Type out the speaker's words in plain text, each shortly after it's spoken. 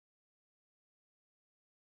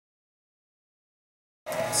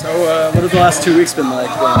So, what have the last 2 weeks been like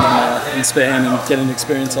in Spain and getting to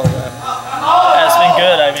experience all that? Yeah, it's been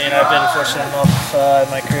good. I mean, I've been fortunate enough in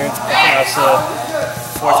my career. I think that's the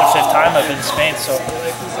 4th or 5th time I've been in Spain, so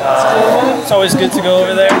it's always good to go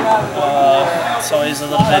over there. It's always a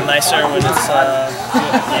little bit nicer when it's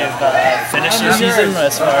you've finished your season,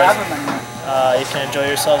 as far as you can enjoy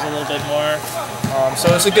yourselves a little bit more.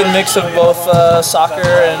 So it's a good mix of both soccer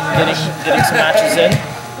and getting some matches in.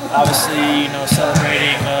 Obviously,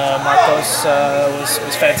 celebrating Marcos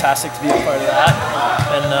was fantastic to be a part of that,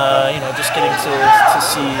 and just getting to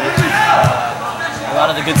see a lot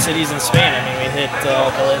of the good cities in Spain. I mean, we hit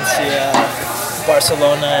Valencia,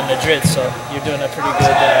 Barcelona, and Madrid, so you're doing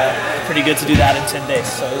pretty good to do that in 10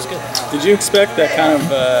 days. So it was good. Did you expect that kind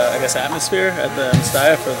of atmosphere at the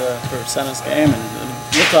Mestalla for Senna's game? And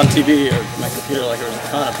looked on TV or my computer like there was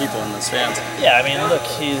a ton of people in the stands. Yeah, I mean, look,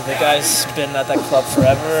 the guy's been at that club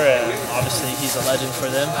forever, and obviously he's a legend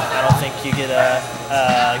for them. I don't think you get a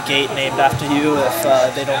gate named after you if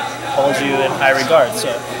they don't hold you in high regard.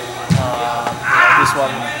 So he's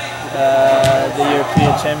won the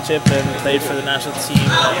European Championship and played for the national team.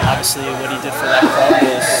 And obviously what he did for that club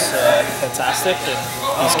was fantastic, and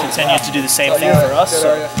he's continued to do the same thing for us.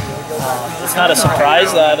 So it's not a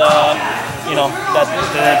surprise that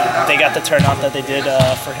that they got the turnout that they did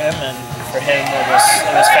for him, and for him it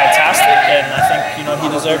was fantastic, and I think he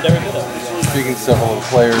deserved every bit of it. Speaking to several of the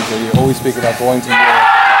players, you always speak about going to Europe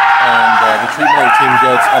and the treatment the team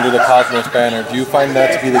gets under the Cosmos banner. Do you find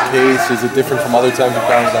that to be the case? Is it different from other times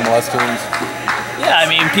you've gone with MLS teams? Yeah,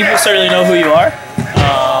 I mean, people certainly know who you are.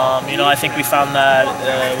 I think we found that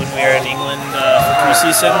when we were in England for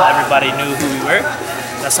preseason, everybody knew who we were.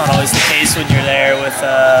 That's not always the case when you're there with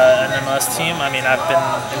an MLS team. I mean, I've been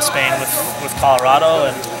in Spain with Colorado,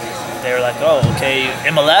 and they were like, oh, okay,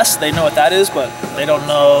 MLS, they know what that is, but they don't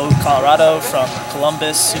know Colorado from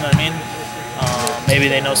Columbus, you know what I mean? Maybe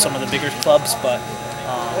they know some of the bigger clubs, but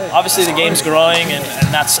obviously the game's growing, and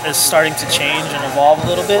that's starting to change and evolve a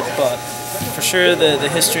little bit, but for sure the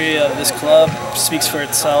history of this club speaks for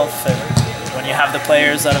itself, and when you have the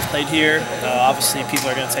players that have played here, obviously people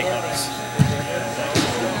are going to take notice.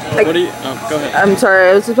 What do you, go ahead. I'm sorry,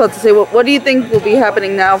 I was just about to say, what do you think will be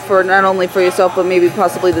happening now for not only for yourself, but maybe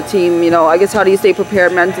possibly the team? I guess how do you stay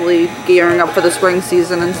prepared mentally, gearing up for the spring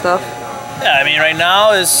season and stuff? Yeah, I mean, right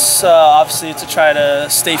now is obviously to try to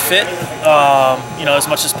stay fit, as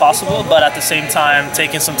much as possible, but at the same time,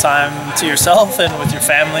 taking some time to yourself and with your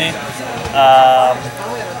family.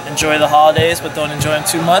 Enjoy the holidays, but don't enjoy them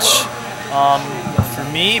too much. For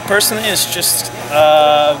me, personally, it's just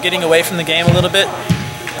getting away from the game a little bit.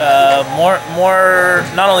 More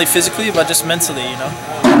not only physically but just mentally.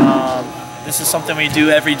 This is something we do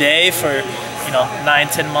every day for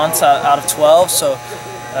 9-10 months out of 12, so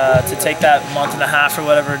to take that month and a half or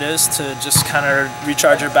whatever it is to just kind of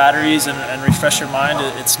recharge your batteries and refresh your mind,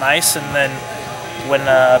 it's nice, and then when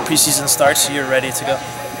preseason starts, you're ready to go.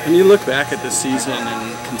 When you look back at this season,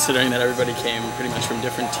 and considering that everybody came pretty much from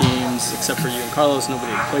different teams, except for you and Carlos,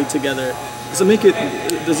 nobody had played together,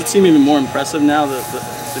 does it seem even more impressive now, the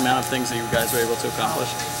amount of things that you guys were able to accomplish?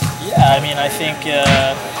 Yeah, I mean, I think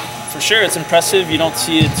for sure it's impressive. You don't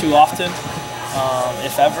see it too often,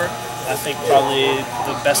 if ever. I think probably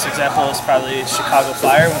the best example is probably Chicago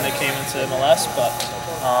Fire when they came into MLS, but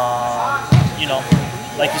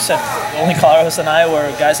like you said, only Carlos and I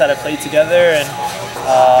were guys that had played together, and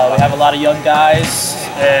we have a lot of young guys,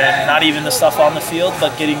 and not even the stuff on the field,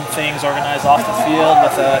 but getting things organized off the field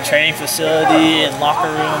with a training facility and locker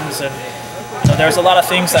rooms, and there's a lot of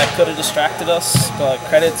things that could have distracted us, but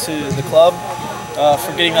credit to the club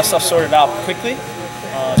for getting that stuff sorted out quickly,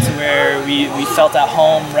 to where we felt at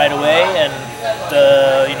home right away, and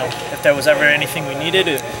if there was ever anything we needed,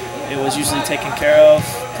 it was usually taken care of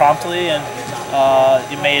promptly, and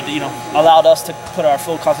it allowed us to put our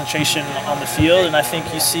full concentration on the field. And I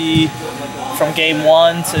think you see from game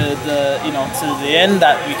one to the end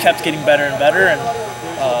that we kept getting better and better, and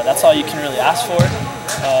that's all you can really ask for.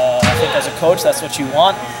 I think as a coach, that's what you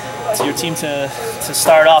want. To your team to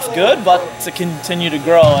start off good, but to continue to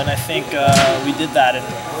grow, and I think we did that,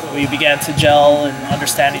 and we began to gel and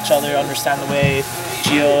understand each other, understand the way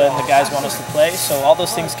Gio and the guys want us to play. So all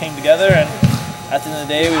those things came together, and at the end of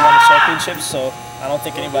the day, we won the championship, so I don't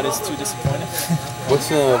think anybody's too disappointed. What's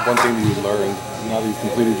one thing that you learned now that you've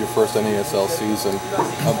completed your first NASL season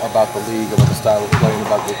about the league, about the style of play, and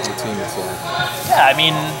about the team itself? Yeah, I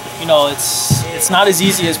mean, it's not as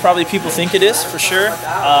easy as probably people think it is, for sure.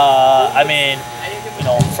 I mean,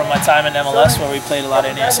 from my time in MLS where we played a lot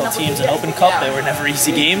of NASL teams in Open Cup, they were never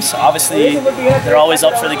easy games. Obviously, they're always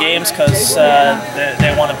up for the games because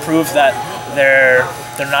they want to prove that they're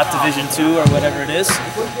they're not Division II or whatever it is.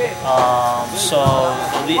 So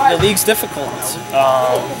the league's difficult.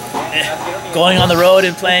 Going on the road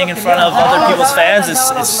and playing in front of other people's fans it's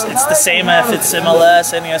the same if it's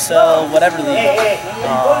MLS, NESL, whatever league.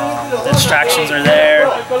 The distractions are there.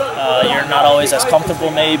 You're not always as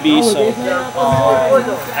comfortable maybe. So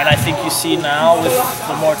and I think you see now with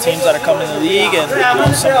the more teams that are coming to the league and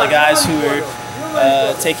some of the guys who are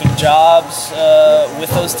taking jobs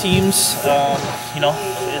with those teams.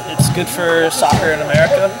 It's good for soccer in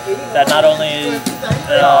America that not only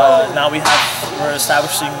now we're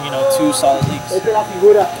establishing 2 solid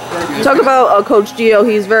leagues. Talk about Coach Gio.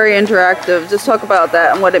 He's very interactive. Just talk about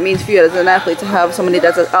that and what it means for you as an athlete to have somebody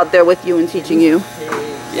that's out there with you and teaching you.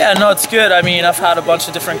 Yeah, no, it's good. I mean, I've had a bunch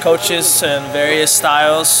of different coaches and various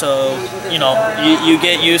styles, so you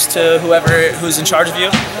get used to who's in charge of you.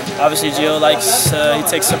 Obviously, Gio he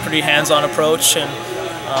takes a pretty hands-on approach, and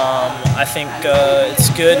I think it's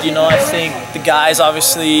good. I think the guys,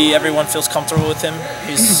 obviously, everyone feels comfortable with him.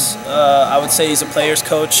 He's, I would say, he's a player's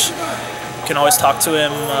coach. You can always talk to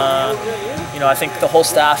him. I think the whole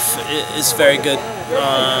staff is very good.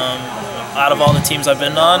 Out of all the teams I've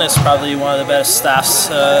been on, it's probably one of the best staffs.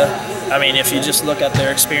 I mean, if you just look at their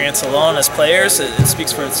experience alone as players, it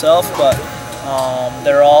speaks for itself. But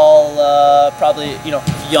they're all probably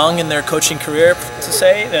young in their coaching career, to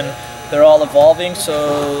say, and they're all evolving.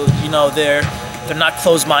 So they're not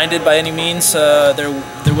closed-minded by any means. They're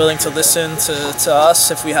willing to listen to us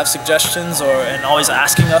if we have suggestions, and always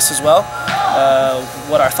asking us as well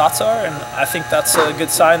what our thoughts are. And I think that's a good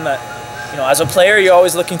sign that as a player you're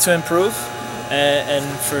always looking to improve. And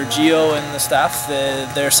for Gio and the staff,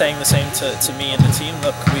 they're saying the same to me and the team.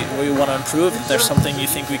 Look, we want to improve. If there's something you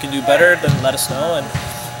think we can do better, then let us know. And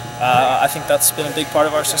I think that's been a big part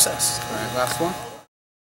of our success. All right, last one.